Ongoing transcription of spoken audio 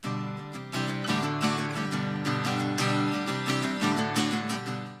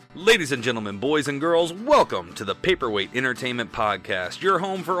Ladies and gentlemen, boys and girls, welcome to the Paperweight Entertainment Podcast, your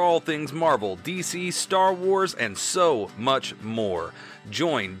home for all things Marvel, DC, Star Wars, and so much more.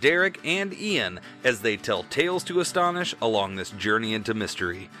 Join Derek and Ian as they tell tales to astonish along this journey into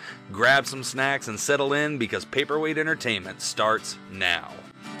mystery. Grab some snacks and settle in because Paperweight Entertainment starts now.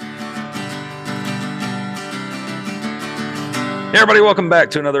 Hey everybody, welcome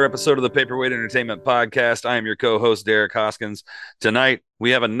back to another episode of the Paperweight Entertainment Podcast. I am your co-host, Derek Hoskins. Tonight,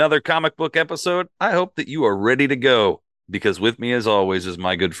 we have another comic book episode. I hope that you are ready to go, because with me, as always, is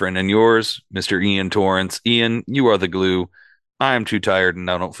my good friend and yours, Mr. Ian Torrance. Ian, you are the glue. I am too tired and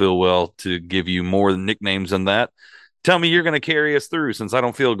I don't feel well to give you more nicknames than that. Tell me you're going to carry us through since I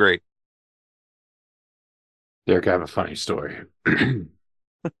don't feel great. Derek, I have a funny story.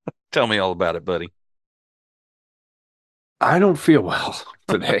 Tell me all about it, buddy. I don't feel well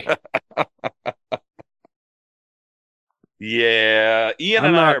today. Yeah, Ian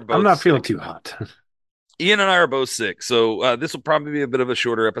and I are both I'm not sick. feeling too hot. Ian and I are both sick, so this will probably be a bit of a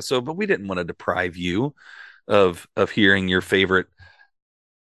shorter episode, but we didn't want to deprive you of hearing your favorite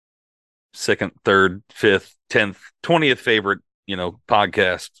second, third, fifth, 10th, 20th favorite,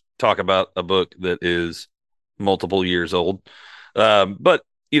 podcast talk about a book that is multiple years old. But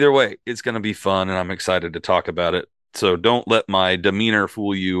either way, it's going to be fun, and I'm excited to talk about it. So don't let my demeanor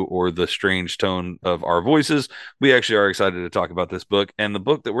fool you or the strange tone of our voices. We actually are excited to talk about this book. And the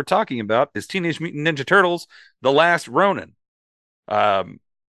book that we're talking about is Teenage Mutant Ninja Turtles, The Last Ronin.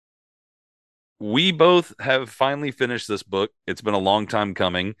 We both have finally finished this book. It's been a long time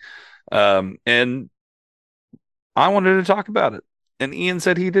coming. And I wanted to talk about it. And Ian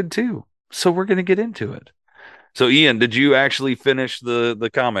said he did too. So we're going to get into it. So Ian, did you actually finish the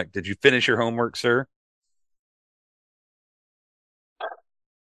comic? Did you finish your homework, sir?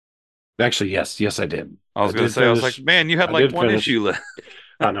 Actually, yes, I did. I was going to say, I was like, man, you had like one issue left.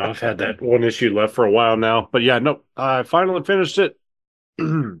 I know I've had that one issue left for a while now, but yeah, no, I finally finished it,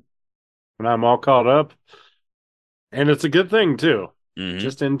 and I'm all caught up, and it's a good thing too,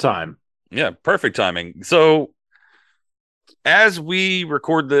 just in time. Yeah, perfect timing. So, as we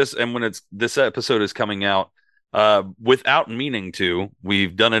record this, and when this episode is coming out, without meaning to,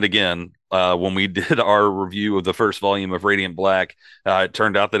 we've done it again. When we did our review of the first volume of Radiant Black, it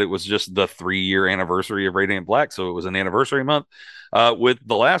turned out that it was just the 3-year anniversary of Radiant Black, so it was an anniversary month. With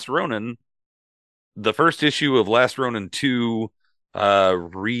The Last Ronin, the first issue of Last Ronin 2, I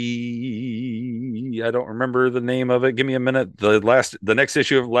don't remember the name of it. Give me a minute. The next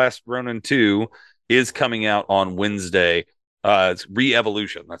issue of Last Ronin 2 is coming out on Wednesday. It's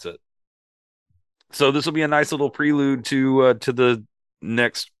Re-Evolution. That's it. So this will be a nice little prelude to the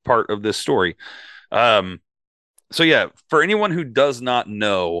next part of this story. So yeah, for anyone who does not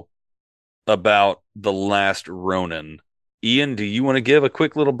know about The Last Ronin, Ian, do you want to give a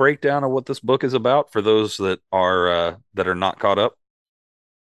quick little breakdown of what this book is about for those that are not caught up?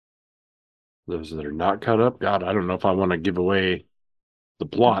 Those that are not caught up, God, I don't know if I want to give away the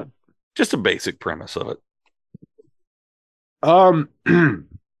plot. Just a basic premise of it.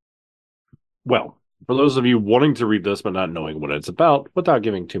 Well, for those of you wanting to read this but not knowing what it's about, without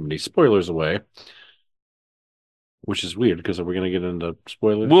giving too many spoilers away, which is weird because are we going to get into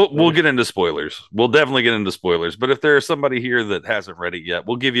spoilers? We'll get into spoilers. We'll definitely get into spoilers. But if there's somebody here that hasn't read it yet,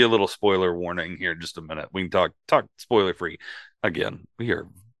 we'll give you a little spoiler warning here in just a minute. We can talk spoiler free. Again, we are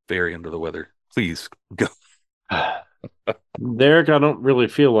very under the weather. Please go. Derek, I don't really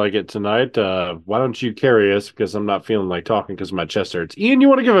feel like it tonight. Why don't you carry us? Because I'm not feeling like talking because my chest hurts. Ian, you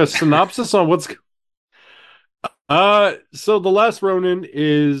want to give a synopsis on what's... So The Last Ronin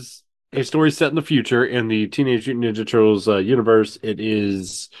is a story set in the future in the Teenage Mutant Ninja Turtles universe. It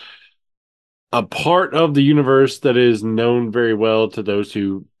is a part of the universe that is known very well to those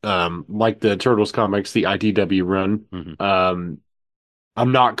who like the Turtles comics, the IDW run. Mm-hmm.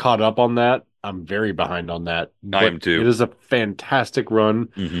 I'm not caught up on that. I'm very behind on that. I am too. It is a fantastic run.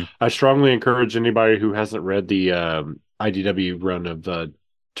 Mm-hmm. I strongly encourage anybody who hasn't read the IDW run of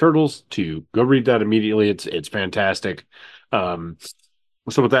Turtles to go read that immediately. It's fantastic. So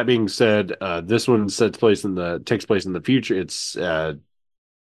with that being said, this one takes place in the future. It's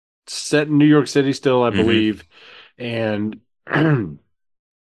set in New York City still, I believe, and there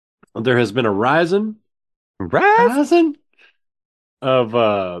has been a rising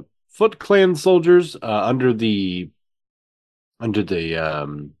of Foot Clan soldiers under the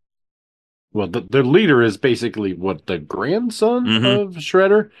the leader is basically the grandson of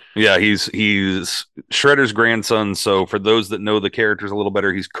Shredder. Yeah, he's Shredder's grandson. So for those that know the characters a little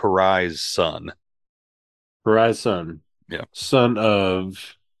better, he's Karai's son. Karai's son. Yeah. Son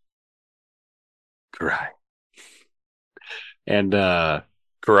of Karai. And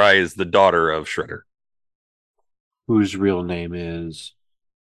Karai is the daughter of Shredder. whose real name is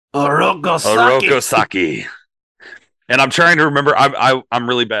Orokosaki. Orokosaki. And I'm trying to remember. I'm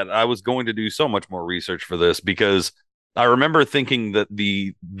really bad. I was going to do so much more research for this because I remember thinking that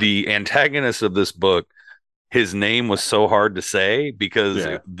the antagonist of this book, his name was so hard to say because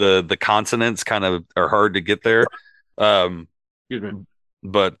Yeah, the consonants kind of are hard to get there. Um, excuse me.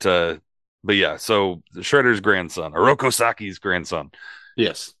 but uh, but yeah. So Shredder's grandson, Orokosaki's grandson.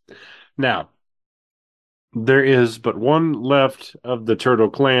 Yes. Now, there is but one left of the Turtle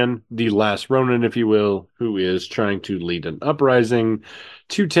Clan, the last Ronin, if you will, who is trying to lead an uprising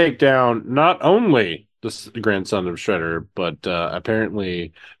to take down not only the grandson of Shredder, but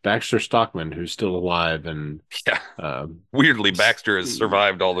apparently Baxter Stockman, who's still alive, and Yeah. um, Weirdly, Baxter has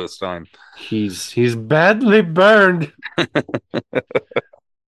survived all this time. he's badly burned. I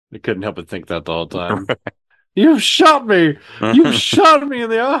couldn't help but think that the whole time. You've shot me. You've shot me in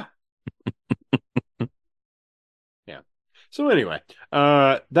the eye. Yeah. So anyway,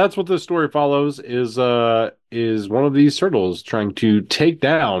 that's what this story follows is one of these turtles trying to take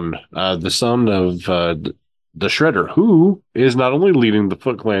down the son of the Shredder, who is not only leading the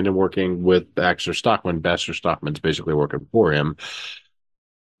Foot Clan and working with Baxter Stockman. Baxter Stockman's basically working for him,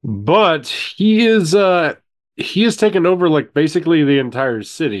 but he is taken over like basically the entire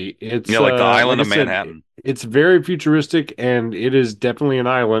city. Yeah, It's like the like island I of said, Manhattan. it's very futuristic and it is definitely an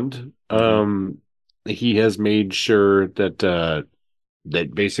island. Hmm. He has made sure that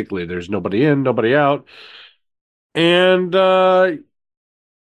that basically there's nobody in, nobody out. And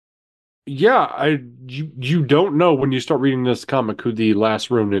yeah, you don't know when you start reading this comic who the last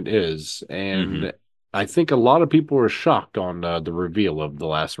Ronin is, Hmm. and I think a lot of people are shocked on the reveal of the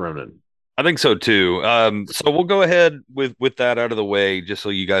last Ronin. I think so too. So we'll go ahead with that out of the way, just so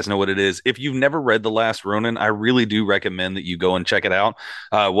you guys know what it is. If you've never read The Last Ronin, I really do recommend that you go and check it out.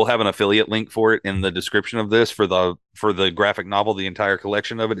 We'll have an affiliate link for it in the description of this for the graphic novel. The entire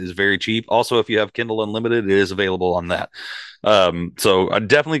collection of it is very cheap. Also, if you have Kindle Unlimited, it is available on that. So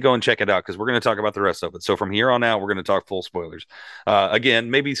definitely go and check it out because we're going to talk about the rest of it. So from here on out, we're going to talk full spoilers.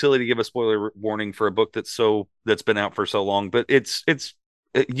 Again, maybe silly to give a spoiler warning for a book that's been out for so long, but it's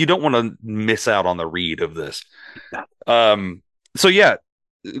you don't want to miss out on the read of this. Um, so yeah,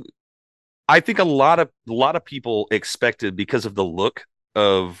 I think a lot of people expected because of the look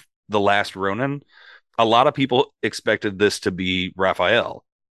of the last Ronin, a lot of people expected this to be Raphael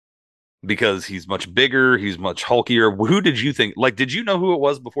because he's much bigger, he's much hulkier. Who did you think? Like, did you know who it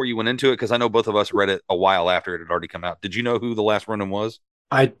was before you went into it? Because I know both of us read it a while after it had already come out. Did you know who the last Ronin was?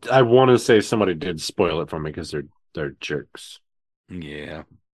 I want to say somebody did spoil it for me because they're jerks, Yeah,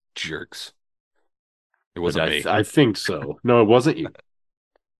 jerks. It but wasn't me. I think so. No, it wasn't you. I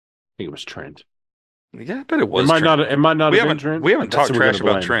think it was Trent. Yeah, I bet it was Trent. It might not We have been haven't Trent. we haven't That's talked who we're gonna trash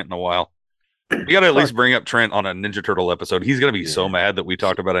about blame. Trent in a while. We got to at least Fuck. bring up Trent on a Ninja Turtle episode. He's going to be so Yeah. mad that we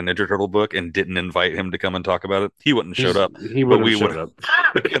talked about a Ninja Turtle book and didn't invite him to come and talk about it. He wouldn't have showed up, He but would have we showed would up.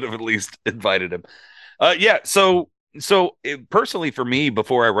 we could have at least invited him. Yeah. Personally, for me,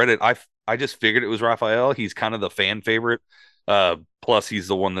 before I read it, I just figured it was Raphael. He's kind of the fan favorite. Plus, he's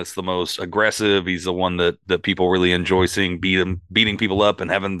the one that's the most aggressive. He's the one that people really enjoy seeing beating people up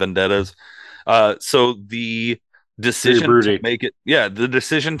and having vendettas. So Very decision to broody. make it, yeah, the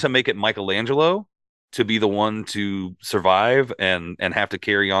decision to make it Michelangelo to be the one to survive and have to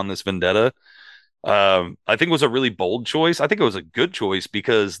carry on this vendetta, I think was a really bold choice. I think it was a good choice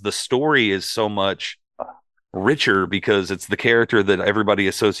because the story is so much richer because it's the character that everybody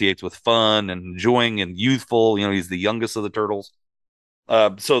associates with fun and enjoying and youthful. You know, he's the youngest of the turtles.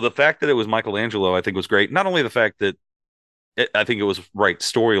 So the fact that it was Michelangelo, I think, was great. Not only the fact that I think it was right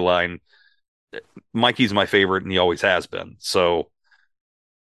storyline. Mikey's my favorite, and he always has been. So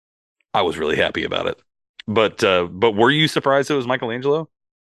I was really happy about it. But were you surprised it was Michelangelo?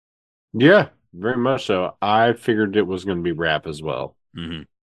 Yeah, very much so. I figured it was going to be rap as well, Hmm.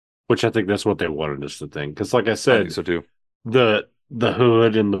 which I think that's what they wanted us to think. Because, like I I think said, so too. the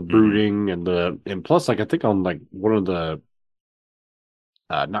hood and the Hmm. brooding and plus, like I think on like one of the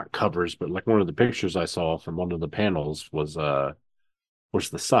not covers, but like one of the pictures I saw from one of the panels was the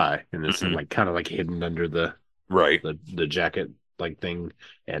Psy, and it's Hmm. like kind of like hidden under Right. the jacket like thing,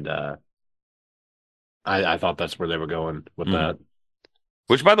 and I thought that's where they were going with Hmm. that.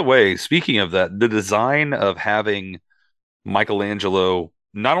 Which, by the way, speaking of that, the design of having Michelangelo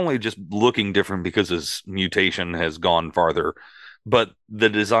not only just looking different because his mutation has gone farther, but the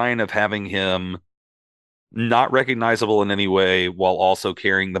design of having him not recognizable in any way while also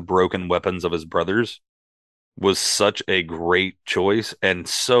carrying the broken weapons of his brothers was such a great choice and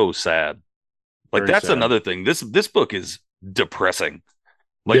so sad. Like Very that's sad. another thing. This book is depressing.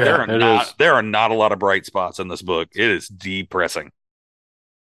 Like Yeah, it is. there are not a lot of bright spots in this book. It is depressing.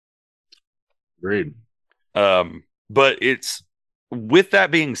 Agreed. But it's with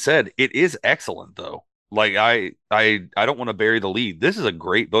that being said, it is excellent though. Like I don't want to bury the lead. This is a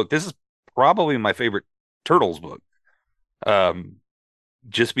great book. This is probably my favorite Turtles book. Um,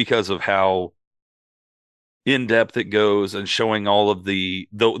 just because of how in depth it goes and showing all of the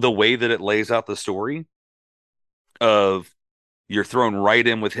way that it lays out the story of you're thrown right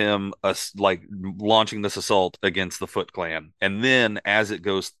in with him like launching this assault against the Foot Clan, and then as it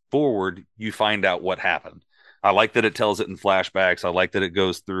goes forward you find out what happened. I like that it tells it in flashbacks. I like that it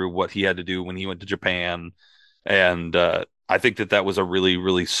goes through what he had to do when he went to Japan, and I think that that was a really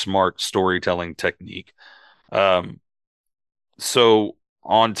really smart storytelling technique. Um, so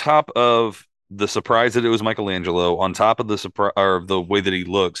on top of the surprise that it was Michelangelo, on top of the surprise or the way that he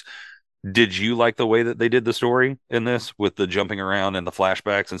looks, did you like the way that they did the story in this with the jumping around and the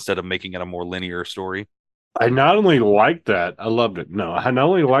flashbacks instead of making it a more linear story? I not only liked that, I loved it. No, I not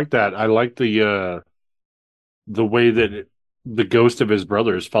only liked that, I liked the way that the ghost of his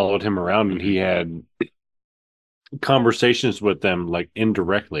brothers followed him around and Hmm. he had conversations with them like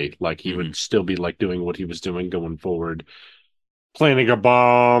indirectly, like he Hmm. would still be like doing what he was doing going forward, planning a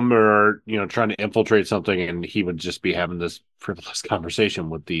bomb or trying to infiltrate something, and he would just be having this frivolous conversation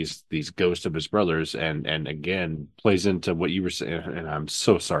with these ghosts of his brothers, and again plays into what you were saying. And I'm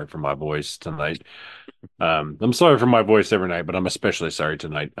so sorry for my voice tonight. I'm sorry for my voice every night, but I'm especially sorry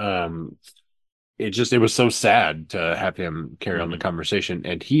tonight. It was so sad to have him carry on the Hmm. conversation,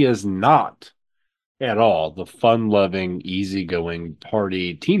 and he is not at all the fun-loving, easygoing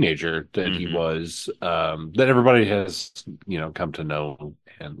party teenager that he Hmm. was, that everybody has, come to know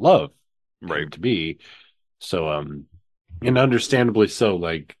and love Right. him to be. So, and understandably so,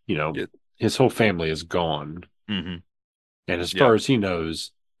 like, Yeah. his whole family is gone. Hmm. And as Yeah. far as he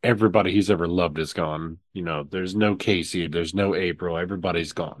knows, everybody he's ever loved is gone. There's no Casey, there's no April,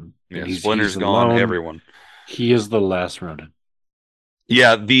 everybody's gone. Yeah. And he's Splinter's gone. alone. Everyone. He is the last Ronin.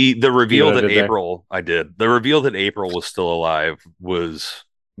 Yeah. The See what reveal I that did there? April, I did. The reveal that April was still alive was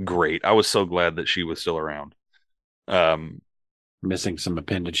great. I was so glad that she was still around. Um, Missing some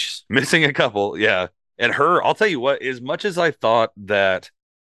appendages. Missing a couple. Yeah. And her, I'll tell you what, as much as I thought that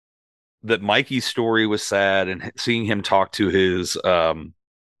Mikey's story was sad and seeing him talk to his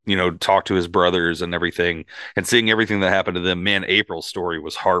talk to his brothers and everything and seeing everything that happened to them, man, April's story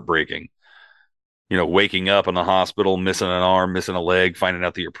was heartbreaking. Waking up in the hospital, missing an arm, missing a leg, finding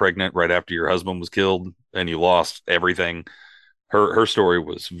out that you're pregnant right after your husband was killed and you lost everything. Her story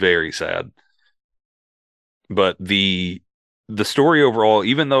was very sad. But the story overall,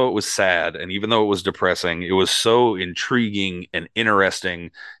 even though it was sad and even though it was depressing, it was so intriguing and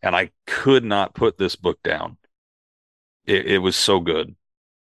interesting, and I could not put this book down. It was so good.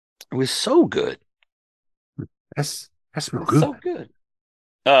 It was so good. That's no It's so good. good.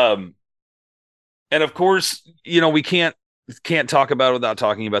 Um, and of course, we can't talk about it without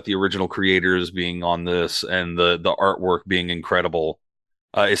talking about the original creators being on this and the artwork being incredible.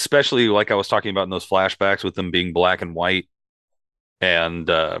 Especially like I was talking about in those flashbacks with them being black and white and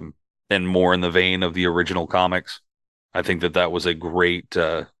more in the vein of the original comics. I think that that was a great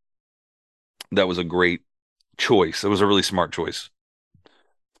choice. It was a really smart choice.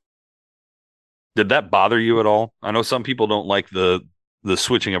 Did that bother you at all? I know some people don't like the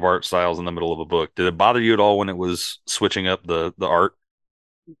switching of art styles in the middle of a book. Did it bother you at all when it was switching up the art?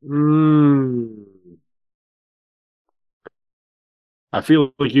 Mm. I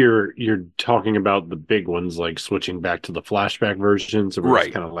feel like you're talking about the big ones, like switching back to the flashback versions, where it was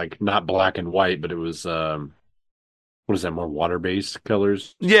Right. kind of like not black and white, but it was what is that, more water-based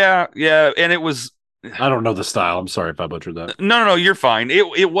colors? Yeah, yeah, and it was I don't know the style. I'm sorry if I butchered that. no, you're fine.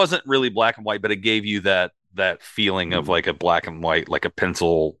 It wasn't really black and white, but it gave you that feeling of Mm. like a black and white, like a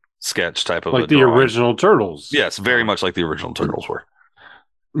pencil sketch type of a Like the drawing. original Turtles Yes, very comic. much like the original Turtles were.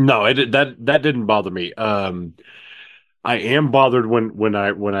 No, that didn't bother me. I am bothered when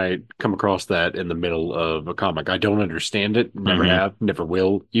I come across that in the middle of a comic. I don't understand it. Never Hmm. have. Never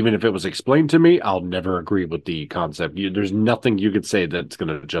will. Even if it was explained to me, I'll never agree with the concept. There's nothing you could say that's going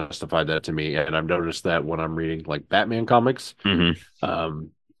to justify that to me. And I've noticed that when I'm reading like Batman comics, Hmm. um,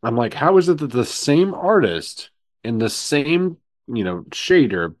 I'm like, how is it that the same artist in the same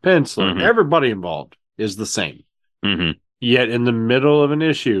shader, penciler, Hmm. everybody involved is the same, Hmm. yet in the middle of an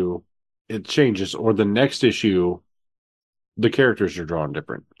issue, it changes, or the next issue the characters are drawn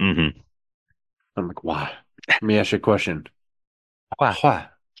different. Hmm. I'm like, why? Let me ask you a question. Wow. Why?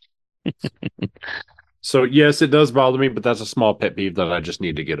 So yes, it does bother me, but that's a small pet peeve that I just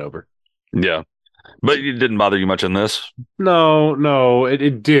need to get over. Yeah. But it didn't bother you much in this. No, no,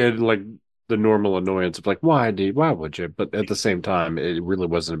 it did like the normal annoyance of like, why would you? But at the same time, it really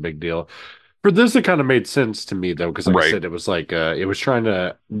wasn't a big deal. For this, it kind of made sense to me though, because like I Right. said, it was like it was trying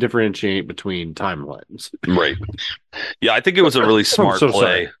to differentiate between timelines. Right. Yeah, I think it was a really I'm smart so play.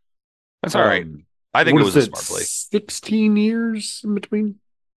 sorry. That's all right. Um, I think it what was is a it? smart play. 16 years in between?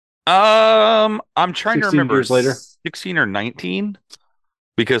 I'm trying to 16 remember years later? 16 or 19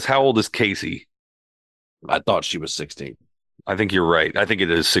 because how old is Casey? I thought she was 16. I think you're right. I think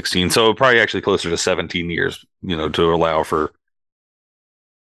it is 16. So probably actually closer to 17 years, to allow for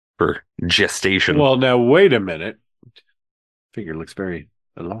gestation. Well, now wait a minute. Figure looks very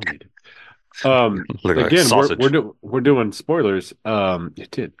elongated. Look like Again, sausage. we're doing spoilers.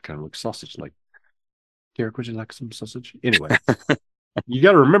 It did kind of look sausage like. Derek, would you like some sausage? Anyway, you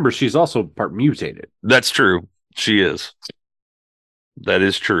got to remember she's also part mutated. That's true. She is. That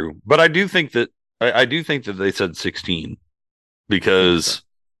is true. But I do think that they said 16 Okay. because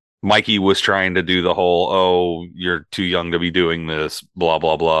Mikey was trying to do the whole, oh, you're too young to be doing this, blah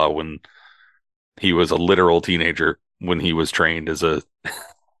blah blah, when he was a literal teenager when he was trained as a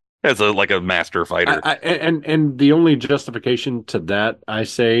like a master fighter. And the only justification to that I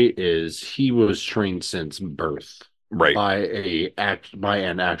say is he was trained since birth Right. by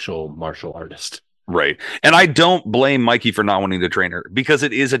an actual martial artist. Right. And I don't blame Mikey for not wanting to train her because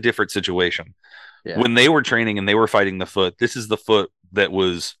it is a different situation. Yeah. When they were training and they were fighting the foot, this is the foot that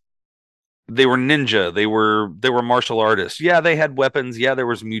was they were ninja, they were martial artists. Yeah, they had weapons. Yeah, there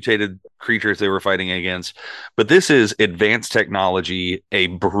was mutated creatures they were fighting against. But this is advanced technology, a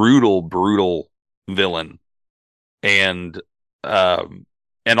brutal villain. And um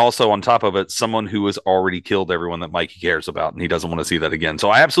and also on top of it, someone who has already killed everyone that Mikey cares about, and he doesn't want to see that again. So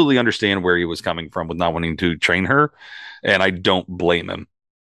I absolutely understand where he was coming from with not wanting to train her, and I don't blame him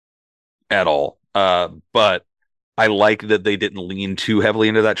at all. But I like that they didn't lean too heavily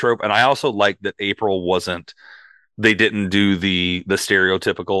into that trope, and I also like that April wasn't. They didn't do the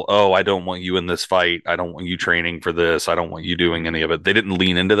stereotypical. Oh, I don't want you in this fight. I don't want you training for this. I don't want you doing any of it. They didn't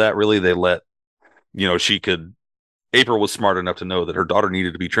lean into that really. They let she could. April was smart enough to know that her daughter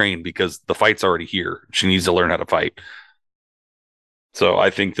needed to be trained because the fight's already here. She needs to learn how to fight. So I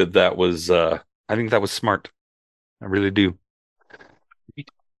think that was smart. I really do.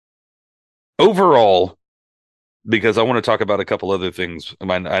 Overall, because I want to talk about a couple other things.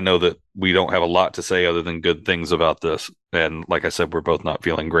 I know that we don't have a lot to say other than good things about this. And like I said, we're both not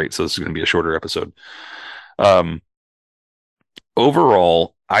feeling great. So this is going to be a shorter episode. Um,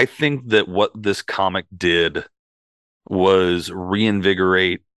 Overall, I think that what this comic did was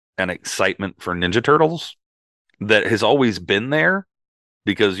reinvigorate an excitement for Ninja Turtles that has always been there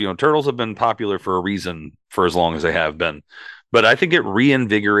because, Turtles have been popular for a reason for as long as they have been. But I think it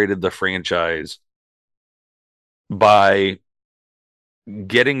reinvigorated the franchise by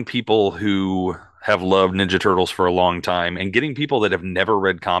getting people who have loved Ninja Turtles for a long time and getting people that have never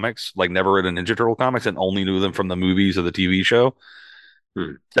read comics, like never read a Ninja Turtle comics and only knew them from the movies or the TV show,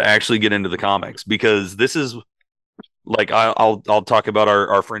 Hmm. to actually get into the comics because this is like I'll talk about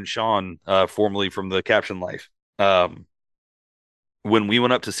our friend Sean, formerly from the Caption Life. Um, when we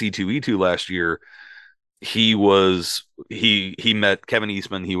went up to C2E2 last year, he met Kevin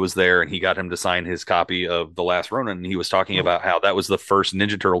Eastman. He was there and he got him to sign his copy of The Last Ronin. And he was talking Oh, about how that was the first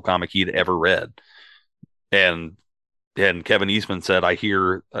Ninja Turtle comic he'd ever read. And Kevin Eastman said, I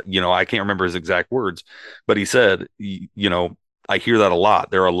hear, I can't remember his exact words, but he said, I hear that a lot.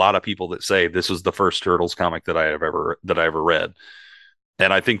 There are a lot of people that say this was the first Turtles comic that I ever read.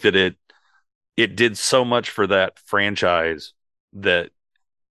 And I think that it did so much for that franchise that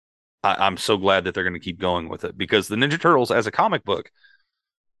I'm so glad that they're going to keep going with it because the Ninja Turtles as a comic book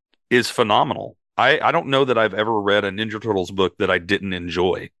is phenomenal. I don't know that I've ever read a Ninja Turtles book that I didn't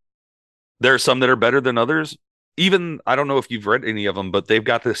enjoy. There are some that are better than others. Even I don't know if you've read any of them, but they've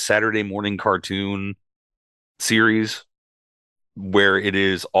got this Saturday morning cartoon series where it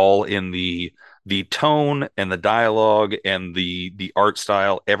is all in the tone and the dialogue and the art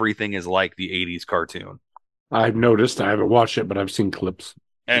style. Everything is like the 80s cartoon. I've noticed. I haven't watched it, but I've seen clips.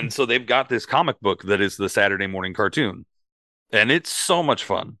 And so they've got this comic book that is the Saturday morning cartoon. And it's so much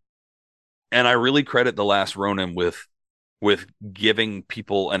fun. And I really credit The Last Ronin with giving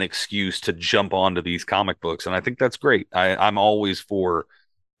people an excuse to jump onto these comic books. And I think that's great. I'm always for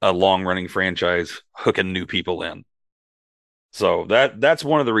a long running franchise hooking new people in. So that's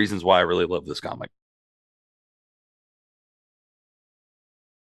one of the reasons why I really love this comic.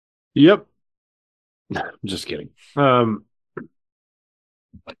 Yep. I'm just kidding. That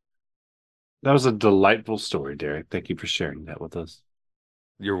was a delightful story, Derek. Thank you for sharing that with us.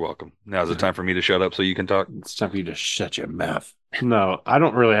 You're welcome. Now's the Yeah. time for me to shut up so you can talk. It's time for you to shut your mouth. No, I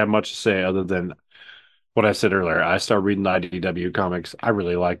don't really have much to say other than what I said earlier. I started reading the IDW comics. I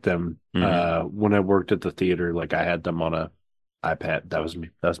really like them. Hmm. When I worked at the theater, like I had them on a iPad. That was me.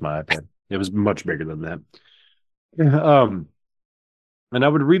 That was my iPad. It was much bigger than that. Yeah, and I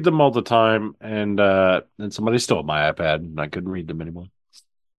would read them all the time, and somebody stole my iPad, and I couldn't read them anymore.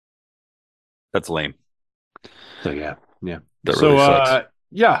 That's lame. So yeah, yeah. That really So sucks.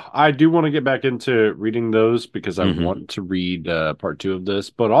 yeah, I do want to get back into reading those because I Hmm. want to read part two of this,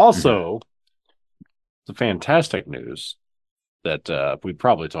 but Hmm. also the fantastic news that we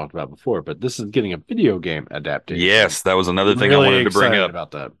probably talked about before, but this is getting a video game adaptation. Yes, that was another thing I Really wanted to bring excited up.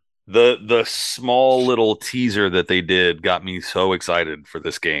 about that. The small little teaser that they did got me so excited for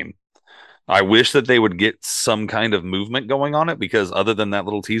this game. I wish that they would get some kind of movement going on it because other than that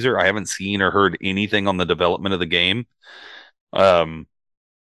little teaser, I haven't seen or heard anything on the development of the game. Um,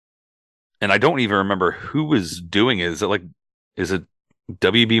 and I don't even remember who is doing it. Is it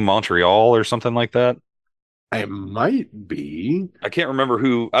WB Montreal or something like that? It might be. I can't remember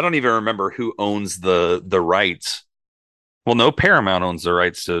who. I don't even remember who owns the rights. Well, no, Paramount owns the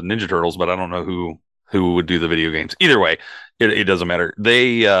rights to Ninja Turtles, but I don't know who would do the video games. Either way, it doesn't matter.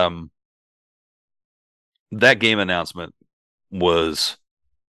 They That game announcement was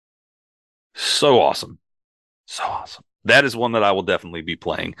so awesome. So awesome. That is one that I will definitely be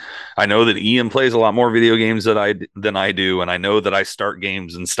playing. I know that Ian plays a lot more video games than I do, and I know that I start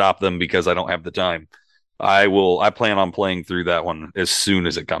games and stop them because I don't have the time. I plan on playing through that one as soon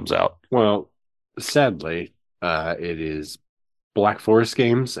as it comes out. Well, sadly, it is Black Forest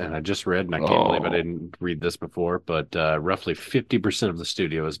Games, and I just read, and I can't believe I Oh, didn't read this before, but roughly 50% of the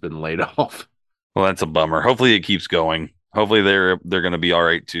studio has been laid off. well, that's a bummer. Hopefully it keeps going. Hopefully they're going to be all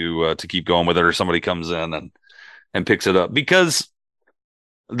right to keep going with it, or somebody comes in and picks it up because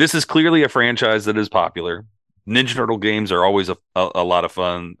this is clearly a franchise that is popular. Ninja Turtle games are always a lot of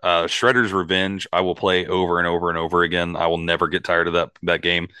fun. Shredder's Revenge, I will play over and over and over again. I will never get tired of that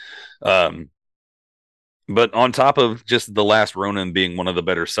game. Um, but on top of just the last Ronin being one of the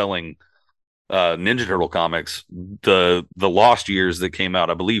better selling Ninja Turtle comics, the Lost Years that came out,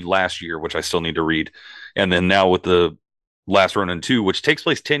 I believe last year, which I still need to read, and then now with the Last Ronin 2, which takes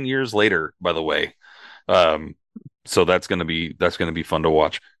place 10 years later, by the way. Um, so that's gonna be fun to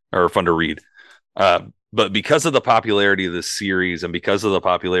watch or fun to read. Uh, but because of the popularity of this series and because of the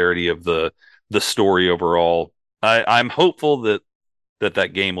popularity of the story overall, I'm hopeful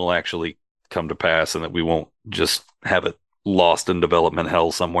that game will actually come to pass and that we won't just have it lost in development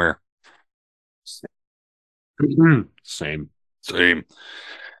hell somewhere. Same. Same.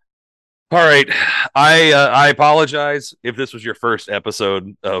 All right. I apologize if this was your first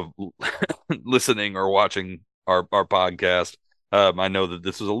episode of listening or watching our podcast. I know that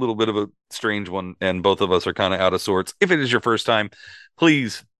this was a little bit of a strange one, and both of us are kind of out of sorts. If it is your first time,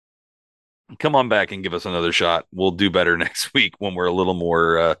 please come on back and give us another shot. We'll do better next week when we're a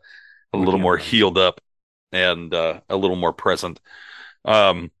We little can't more promise healed it. up and a little more present.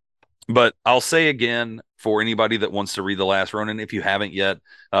 Um, but I'll say again for anybody that wants to read The Last Ronin, if you haven't yet,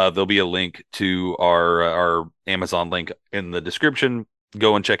 there'll be a link to our Amazon link in the description.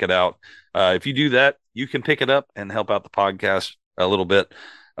 Go and check it out. If you do that, you can pick it up and help out the podcast a little bit.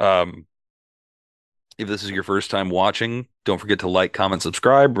 Um, if this is your first time watching, don't forget to like, comment,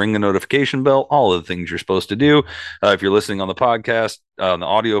 subscribe, ring the notification bell, all of the things you're supposed to do. If you're listening on the podcast, on the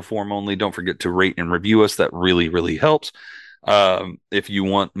audio form only, don't forget to rate and review us. That really, really helps. If you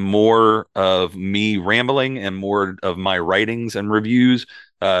want more of me rambling and more of my writings and reviews,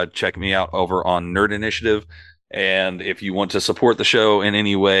 check me out over on Nerd Initiative. And if you want to support the show in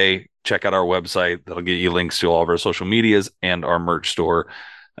any way, check out our website. That'll get you links to all of our social medias and our merch store.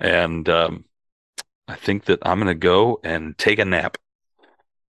 And I think that I'm going to go and take a nap.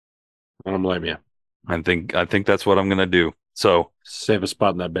 I don't blame you. I think that's what I'm going to do. So Save a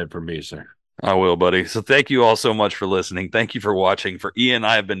spot in that bed for me, sir. I will, buddy. So thank you all so much for listening. Thank you for watching. For Ian,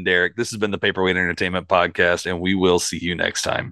 I have been Derek. This has been the Paperweight Entertainment Podcast, and we will see you next time.